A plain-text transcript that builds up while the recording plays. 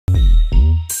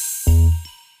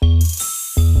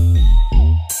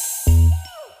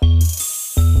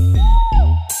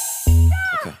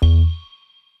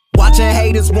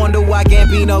Haters wonder why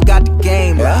Gambino got the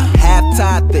game.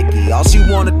 Half-tie thickie, all she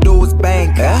wanna do is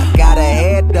bang. Got her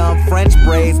hair done, French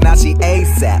braids, now she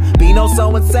ASAP. Bino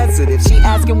so insensitive, she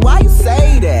asking why you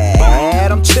say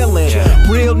that. I'm chillin',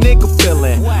 real nigga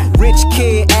feelin'. Rich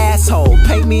kid asshole,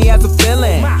 paint me as a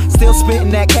villain. Still spittin'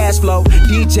 that cash flow,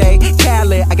 DJ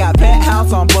Khaled. I got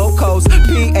penthouse on both coasts,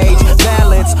 PH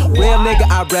balance. Real nigga,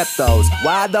 I rep those.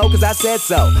 Why though? Cause I said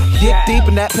so. Get deep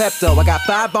in that Pepto. I got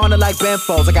 5 on it like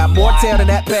Benfolds. I got more tail than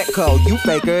that Petco. You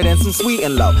faker than some sweet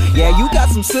and low. Yeah, you got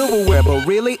some silverware, but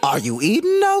really, are you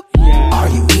eating though? Are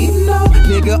you eating though?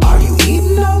 Nigga, are you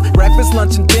eating though? Breakfast,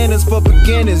 lunch, and dinners for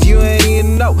beginners. You ain't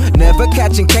eating no. Never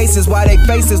catching cases why they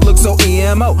faces look so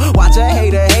emo. Watch a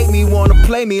hater hate me, wanna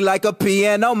play me like a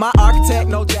piano. My architect,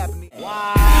 no Japanese.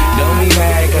 Don't be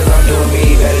mad